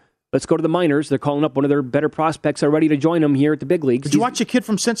to the minors. They're calling up one of their better prospects already to join them here at the big leagues. Did you watch a kid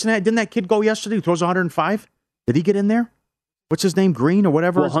from Cincinnati? Didn't that kid go yesterday? He throws 105. Did he get in there? What's his name? Green or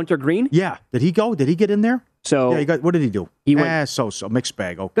whatever? Well, Hunter Green? Yeah. Did he go? Did he get in there? So yeah, what did he do? He went so mixed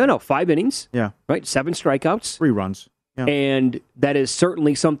bag. Okay. No, 5 innings. Yeah. Right. 7 strikeouts. 3 runs. Yeah. And that is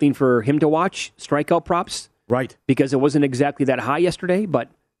certainly something for him to watch, strikeout props. Right. Because it wasn't exactly that high yesterday, but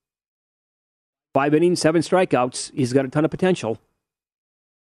 5 innings, 7 strikeouts. He's got a ton of potential.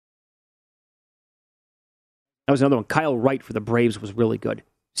 That was another one. Kyle Wright for the Braves was really good.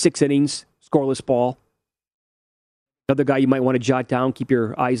 6 innings, scoreless ball. Another guy you might want to jot down, keep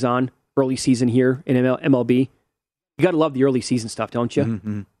your eyes on early season here in MLB. You got to love the early season stuff, don't you?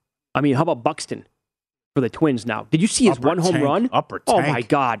 Mm-hmm. I mean, how about Buxton for the Twins now? Did you see his Upper home run? Upper tank. Oh, my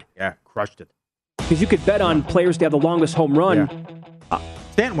God. Yeah, crushed it. Because you could bet on players to have the longest home run. Yeah.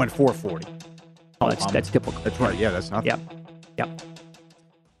 Stanton went 440. Oh, that's typical. That's right. Yeah, that's nothing. Yep.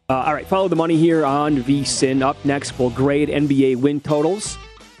 All right, follow the money here on VSiN. Up next, we'll grade NBA win totals.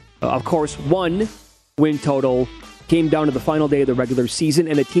 Of course, one win total came down to the final day of the regular season,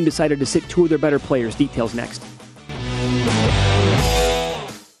 and the team decided to sit 2 of their better players. Details next.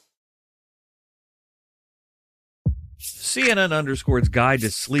 CNN_'s Guide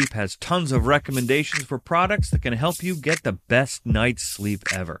to Sleep has tons of recommendations for products that can help you get the best night's sleep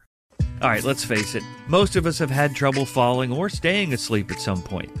ever. All right, let's face it, most of us have had trouble falling or staying asleep at some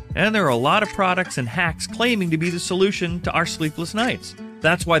point, and there are a lot of products and hacks claiming to be the solution to our sleepless nights.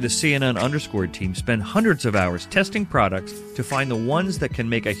 That's why the CNN_ team spend hundreds of hours testing products to find the ones that can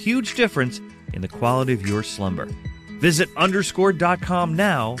make a huge difference in the quality of your slumber. Visit underscore.com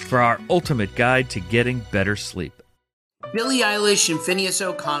now for our ultimate guide to getting better sleep. Billie Eilish and Phineas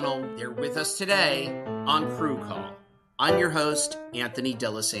O'Connell, they're with us today on Crew Call. I'm your host, Anthony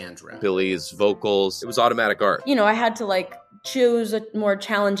D'Alessandro. Billie's vocals, it was automatic art. You know, I had to choose a more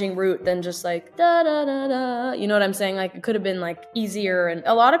challenging route than just da da da da. You know what I'm saying? It could have been easier. And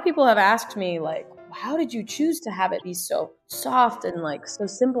a lot of people have asked me how did you choose to have it be so soft and so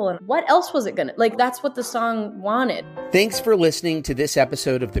simple? And what else was it gonna that's what the song wanted. Thanks for listening to this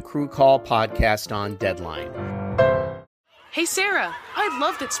episode of the Crew Call podcast on Deadline. Hey Sarah, I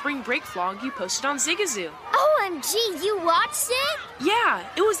love that spring break vlog you posted on Zigazoo. OMG, you watched it? Yeah,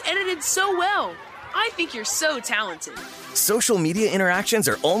 it was edited so well. I think you're so talented. Social media interactions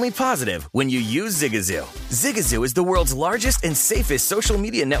are only positive when you use Zigazoo. Zigazoo is the world's largest and safest social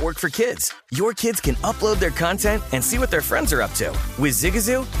media network for kids. Your kids can upload their content and see what their friends are up to. With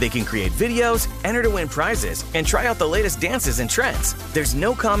Zigazoo, they can create videos, enter to win prizes, and try out the latest dances and trends. There's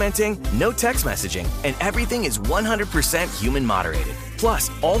no commenting, no text messaging, and everything is 100% human moderated. Plus,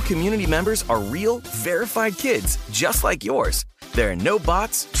 all community members are real, verified kids just like yours. There are no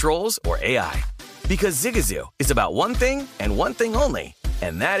bots, trolls, or AI. Because Zigazoo is about one thing and one thing only,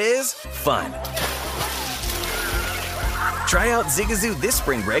 and that is fun. Try out Zigazoo this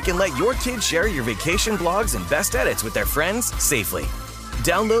spring break and let your kids share your vacation blogs and best edits with their friends safely.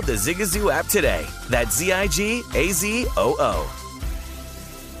 Download the Zigazoo app today. That's Zigazoo.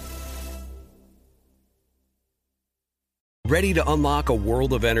 Ready to unlock a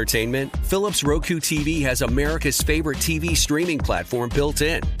world of entertainment? Philips Roku TV has America's favorite TV streaming platform built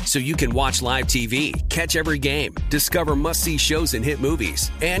in, so you can watch live TV, catch every game, discover must-see shows and hit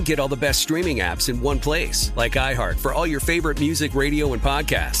movies, and get all the best streaming apps in one place, like iHeart for all your favorite music, radio, and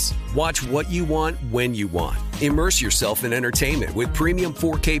podcasts. Watch what you want, when you want. Immerse yourself in entertainment with premium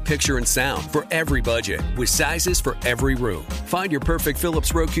 4K picture and sound for every budget, with sizes for every room. Find your perfect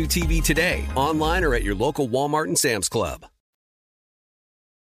Philips Roku TV today, online or at your local Walmart and Sam's Club.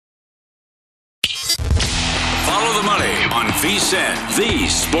 Follow the money on VSiN, the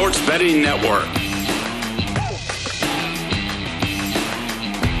Sports Betting Network.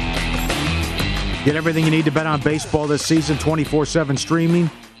 Get everything you need to bet on baseball this season, 24/7 streaming,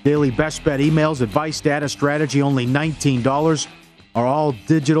 daily best bet emails, advice, data, strategy, only $19. Our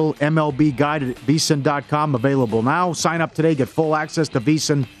all-digital MLB guide at VSiN.com, available now. Sign up today, get full access to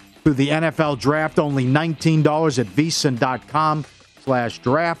VSiN through the NFL Draft, only $19 at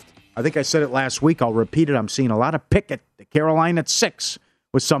VSiN.com/draft. I think I said it last week. I'll repeat it. I'm seeing a lot of Pickett, the Carolina at 6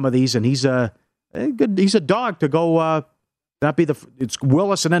 with some of these, and he's a dog to go. It's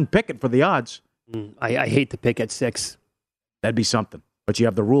Willis and then Pickett for the odds. I hate the pick at 6. That'd be something. But you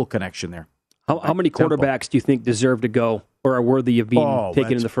have the rule connection there. How many quarterbacks do you think deserve to go or are worthy of being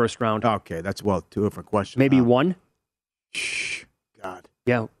taken in the first round? Okay, that's two different questions. Maybe one. God.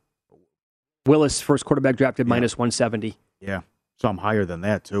 Yeah. Willis, first quarterback drafted, minus 170. Yeah, some higher than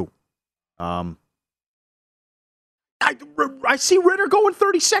that too. I see Ritter going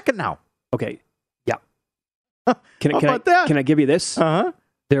 32nd now. Okay, yeah. How about that? Can I give you this? Uh-huh.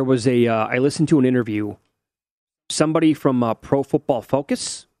 There was I listened to an interview. Somebody from Pro Football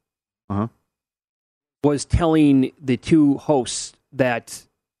Focus was telling the two hosts that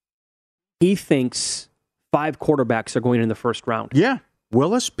he thinks 5 quarterbacks are going in the first round. Yeah,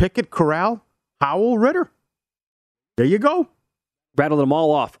 Willis, Pickett, Corral, Howell, Ritter. There you go. Rattled them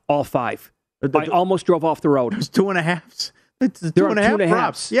all off, all 5. I almost drove off the road. It's 2.5s. It's there 2.5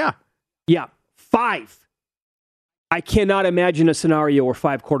 props. Yeah. Yeah. 5. I cannot imagine a scenario where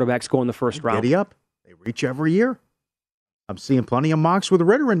 5 quarterbacks go in the first round. Giddy up. They reach every year. I'm seeing plenty of mocks with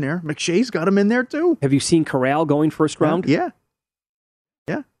Ritter in there. McShay's got him in there too. Have you seen Corral going first round? Yeah.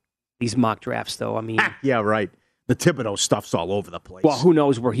 Yeah. These mock drafts, though, I mean. Yeah, right. The Thibodeau stuff's all over the place. Well, who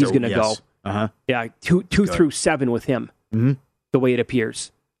knows where he's going to go. Uh-huh. Yeah, 2 through 7 with him, the way it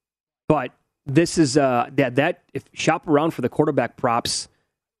appears. But this is, that if shop around for the quarterback props,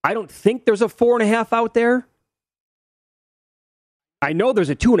 I don't think there's a 4.5 out there. I know there's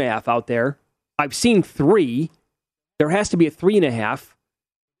a 2.5 out there. I've seen 3. There has to be a 3.5.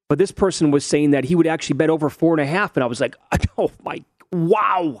 But this person was saying that he would actually bet over 4.5, and I was like, oh my,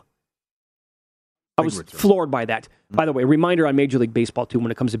 wow. I was floored by that. By the way, reminder on Major League Baseball, too,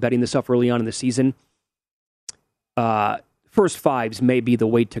 when it comes to betting this stuff early on in the season, first 5s may be the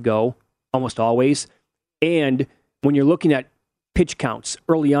way to go, almost always. And when you're looking at pitch counts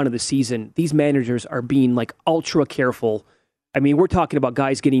early on in the season, these managers are being like ultra careful. I mean, we're talking about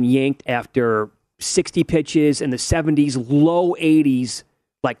guys getting yanked after 60 pitches in the 70s, low 80s,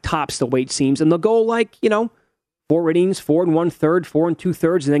 like tops the way it seems. And they'll go like, 4 innings, 4 1/3, 4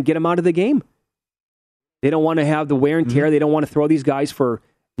 2/3, and then get them out of the game. They don't want to have the wear and tear. They don't want to throw these guys for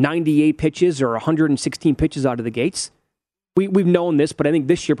 98 pitches or 116 pitches out of the gates. We've known this, but I think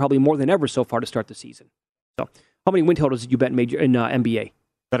this year probably more than ever so far to start the season. So, how many win totals did you bet in NBA?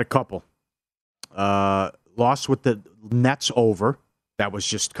 Bet a couple. Lost with the Nets over. That was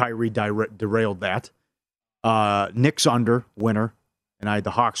just Kyrie derailed that. Knicks under, winner. And I had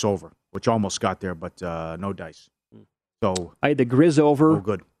the Hawks over, which almost got there, but no dice. So I had the Grizz over. Oh,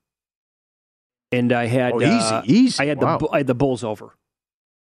 good. And I had easy. I had the Bulls over.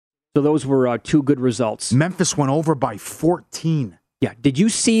 So those were 2 good results. Memphis went over by 14. Yeah. Did you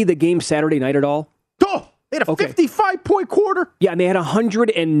see the game Saturday night at all? Oh, they had a 55-point quarter. Yeah, and they had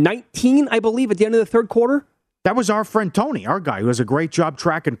 119, I believe, at the end of the third quarter. That was our friend Tony, our guy, who does a great job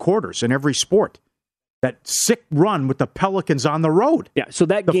tracking quarters in every sport. That sick run with the Pelicans on the road. Yeah, so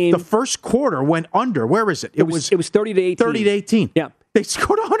that game... The first quarter went under. Where is it? It was 30-18. 30-18. Yeah. They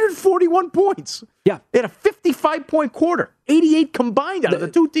scored 141 points. Yeah. They had a 55-point quarter. 88 combined out of the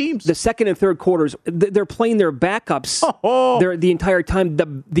two teams. The second and third quarters, they're playing their backups the entire time.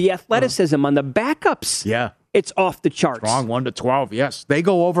 The athleticism on the backups. Yeah. It's off the charts. Strong 1-12, yes. They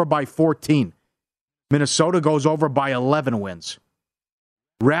go over by 14. Minnesota goes over by 11 wins.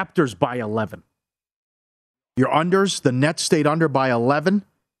 Raptors by 11. Your unders, the Nets stayed under by 11.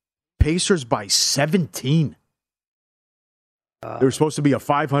 Pacers by 17. They were supposed to be a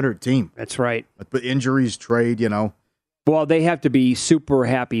 500 team. That's right. But the injuries, trade, Well, they have to be super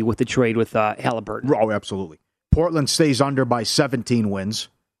happy with the trade with Halliburton. Oh, absolutely. Portland stays under by 17 wins.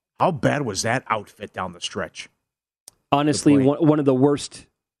 How bad was that outfit down the stretch? Honestly, one of the worst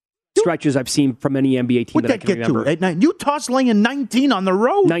stretches I've seen from any NBA team that I can remember. At night? Utah's laying 19 on the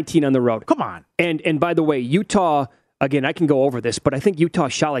road. 19 on the road. Come on. And by the way, Utah, again, I can go over this, but I think Utah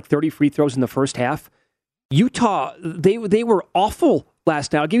shot like 30 free throws in the first half. Utah, they were awful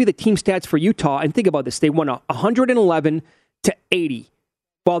last night. I'll give you the team stats for Utah, and think about this. They won 111-80.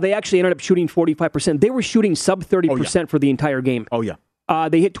 While they actually ended up shooting 45%. They were shooting sub 30% for the entire game. Oh, yeah.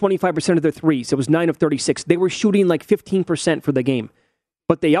 They hit 25% of their threes. It was 9 of 36. They were shooting like 15% for the game.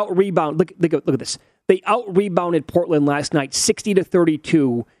 But they out-rebound. Look at this. They out-rebounded Portland last night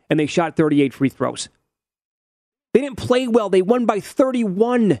 60-32, and they shot 38 free throws. They didn't play well. They won by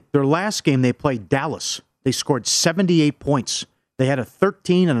 31. Their last game, they played Dallas. They scored 78 points. They had a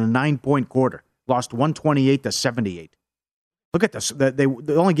 13 and a 9-point quarter. Lost 128-78. Look at this.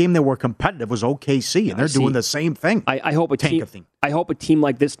 The only game they were competitive was OKC, and they're doing the same thing. I hope a team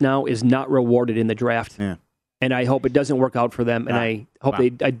like this now is not rewarded in the draft. Yeah. And I hope it doesn't work out for them. And I hope they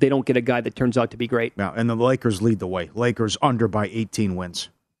don't get a guy that turns out to be great. Yeah, and the Lakers lead the way. Lakers under by 18 wins.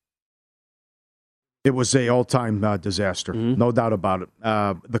 It was an all-time disaster. Mm-hmm. No doubt about it.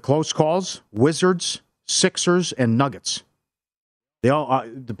 The close calls, Wizards, Sixers, and Nuggets. They all,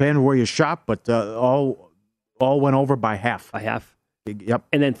 depending on where you shop, but all went over by half. By half. Yep.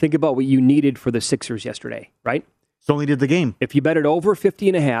 And then think about what you needed for the Sixers yesterday, right? So only did the game. If you bet it over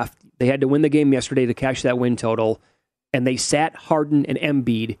 50.5, they had to win the game yesterday to cash that win total, and they sat Harden and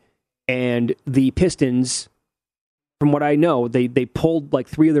Embiid, and the Pistons, from what I know, they pulled like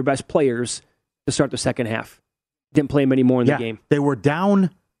 3 of their best players to start the second half. Didn't play them anymore in the game. They were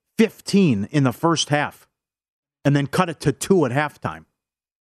down 15 in the first half, and then cut it to 2 at halftime.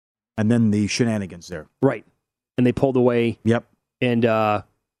 And then the shenanigans there. Right. And they pulled away. Yep. And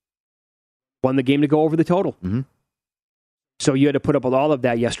won the game to go over the total. Mm-hmm. So you had to put up with all of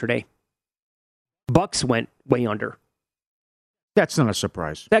that yesterday. Bucks went way under. That's not a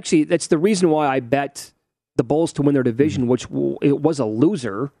surprise. Actually, that's the reason why I bet the Bulls to win their division, which it was a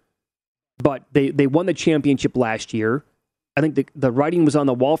loser, but they won the championship last year. I think the writing was on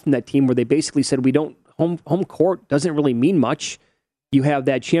the wall from that team where they basically said, home court doesn't really mean much. You have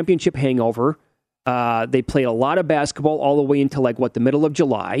that championship hangover. They played a lot of basketball all the way into the middle of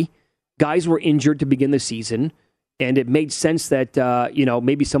July. Guys were injured to begin the season. And it made sense that,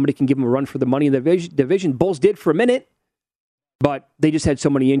 maybe somebody can give them a run for the money in the division. Bulls did for a minute, but they just had so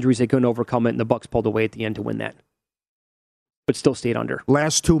many injuries they couldn't overcome it, and the Bucks pulled away at the end to win that. But still stayed under.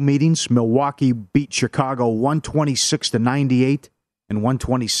 Last 2 meetings, Milwaukee beat Chicago 126-98 and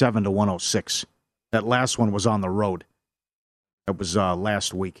 127-106. That last one was on the road. That was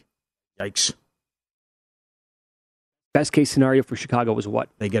last week. Yikes. Best case scenario for Chicago was what?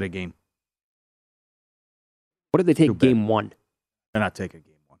 They get a game. What did they take game 1? They're not taking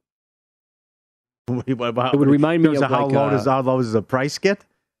game 1. It would remind me of how low does the price get?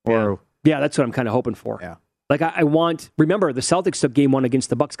 Or yeah, that's what I'm kind of hoping for. Yeah. Remember, the Celtics took game 1 against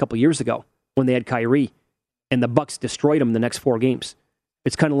the Bucks a couple years ago when they had Kyrie, and the Bucks destroyed them the next 4 games.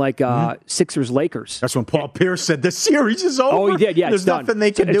 It's kind of like Sixers-Lakers. That's when Paul Pierce said, the series is over. Oh, he did, yeah. There's nothing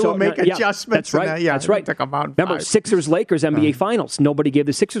they can do and make adjustments. That's right. That's right. Remember, Sixers-Lakers NBA Finals. Nobody gave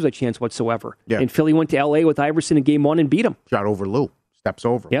the Sixers a chance whatsoever. Yeah. And Philly went to L.A. with Iverson in game 1 and beat them. Shot over Lou. Steps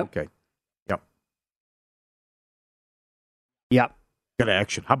over. Yep. Okay. Yep. Yep. Good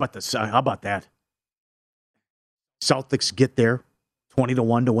action. How about that? Celtics get there,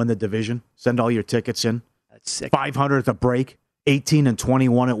 20-1 to win the division. Send all your tickets in. That's sick. 500 at the break.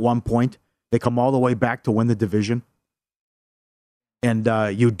 18-21 at one point. They come all the way back to win the division. And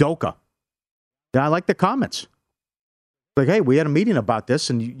Udoka. Yeah, I like the comments. Like, hey, we had a meeting about this,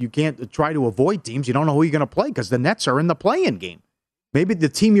 and you can't try to avoid teams. You don't know who you're going to play because the Nets are in the play-in game. Maybe the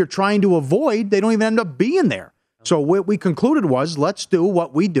team you're trying to avoid, they don't even end up being there. So what we concluded was, let's do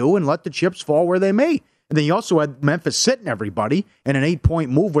what we do and let the chips fall where they may. And then you also had Memphis sitting everybody in an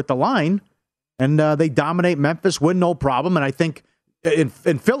 8-point move with the line, and they dominate Memphis, win no problem. And I think in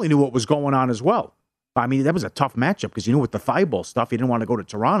Philly knew what was going on as well. I mean, that was a tough matchup because you knew with the Thibault stuff, you didn't want to go to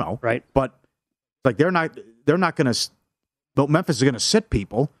Toronto. Right. But like they're not going to, Memphis is going to sit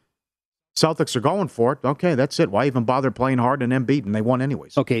people. Celtics are going for it. Okay, that's it. Why even bother playing hard and Embiid? And they won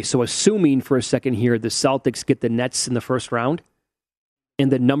anyways. Okay, so assuming for a second here the Celtics get the Nets in the first round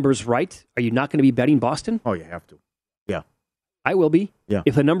and the number's right, are you not going to be betting Boston? Oh, you have to. Yeah. I will be. Yeah.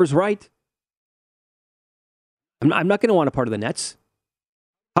 If the number's right, I'm not going to want a part of the Nets.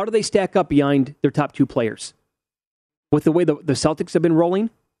 How do they stack up behind their top 2 players? With the way the Celtics have been rolling,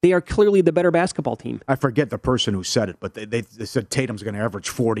 they are clearly the better basketball team. I forget the person who said it, but they said Tatum's going to average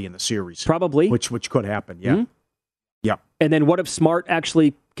 40 in the series. Probably. Which could happen, yeah. Mm-hmm. Yeah. And then what if Smart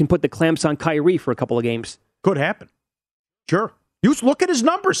actually can put the clamps on Kyrie for a couple of games? Could happen. Sure. You look at his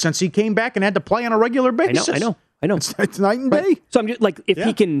numbers since he came back and had to play on a regular basis. I know. It's night and day. So I'm just like,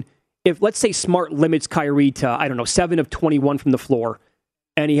 if let's say Smart limits Kyrie to, 7 of 21 from the floor,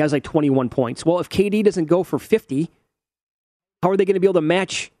 and he has like 21 points. Well, if KD doesn't go for 50, how are they going to be able to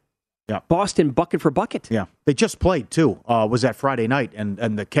match Boston bucket for bucket? Yeah. They just played, too. Was that Friday night, and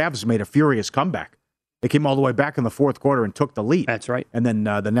the Cavs made a furious comeback. They came all the way back in the fourth quarter and took the lead. That's right. And then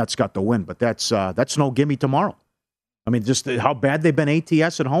the Nets got the win. But that's no gimme tomorrow. I mean, just how bad they've been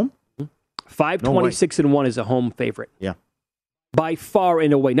ATS at home. 5-26-1 is a home favorite. Yeah. By far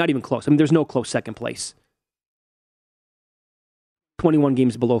and away. Not even close. I mean, there's no close second place. 21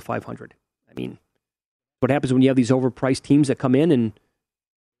 games below 500. I mean, what happens when you have these overpriced teams that come in and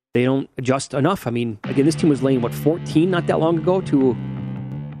they don't adjust enough? I mean, again, this team was laying, 14 not that long ago to...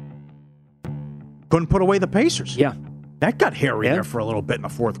 Couldn't put away the Pacers. Yeah. That got hairy there for a little bit in the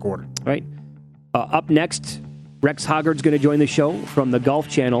fourth quarter. Right. Up next, Rex Hoggard's going to join the show from the Golf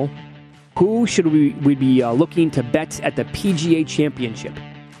Channel. Who should we be looking to bet at the PGA Championship?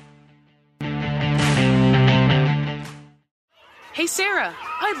 Hey, Sarah,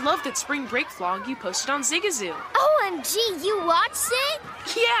 I loved that spring break vlog you posted on Zigazoo. OMG, you watched it?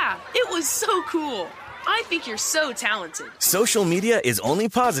 Yeah, it was so cool. I think you're so talented. Social media is only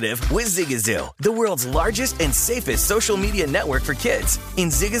positive with Zigazoo, the world's largest and safest social media network for kids. In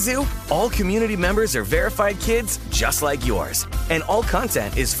Zigazoo, all community members are verified kids just like yours, and all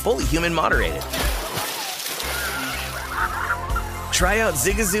content is fully human moderated. Try out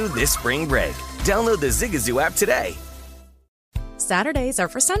Zigazoo this spring break. Download the Zigazoo app today. Saturdays are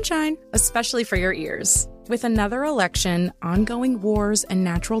for sunshine, especially for your ears. With another election, ongoing wars, and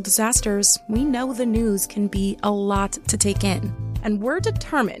natural disasters, we know the news can be a lot to take in. And we're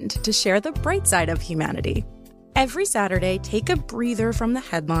determined to share the bright side of humanity. Every Saturday, take a breather from the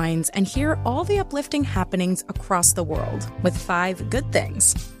headlines and hear all the uplifting happenings across the world with 5 Good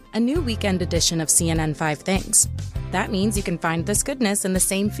Things, a new weekend edition of CNN 5 Things. That means you can find this goodness in the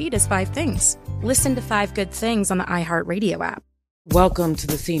same feed as 5 Things. Listen to 5 Good Things on the iHeartRadio app. Welcome to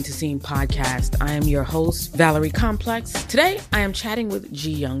the Scene to Scene podcast. I am your host, Valerie Complex. Today, I am chatting with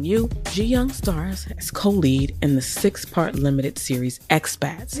Ji Young Yu. Ji Young stars as co-lead in the 6-part limited series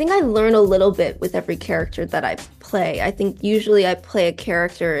Expats. I think I learn a little bit with every character that I play. I think usually I play a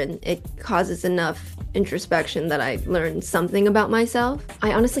character and it causes enough introspection that I learn something about myself.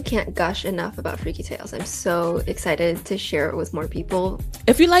 I honestly can't gush enough about Freaky Tales. I'm so excited to share it with more people.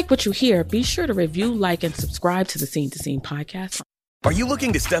 If you like what you hear, be sure to review, like, and subscribe to the Scene to Scene podcast. Are you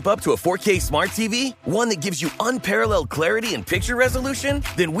looking to step up to a 4K smart TV? One that gives you unparalleled clarity and picture resolution?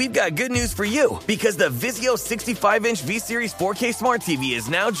 Then we've got good news for you, because the Vizio 65-inch V-Series 4K smart TV is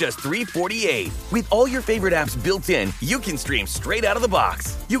now just $348. With all your favorite apps built in, you can stream straight out of the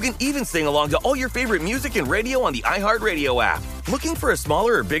box. You can even sing along to all your favorite music and radio on the iHeartRadio app. Looking for a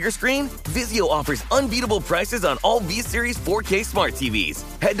smaller or bigger screen? Vizio offers unbeatable prices on all V-Series 4K smart TVs.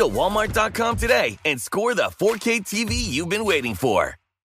 Head to Walmart.com today and score the 4K TV you've been waiting for.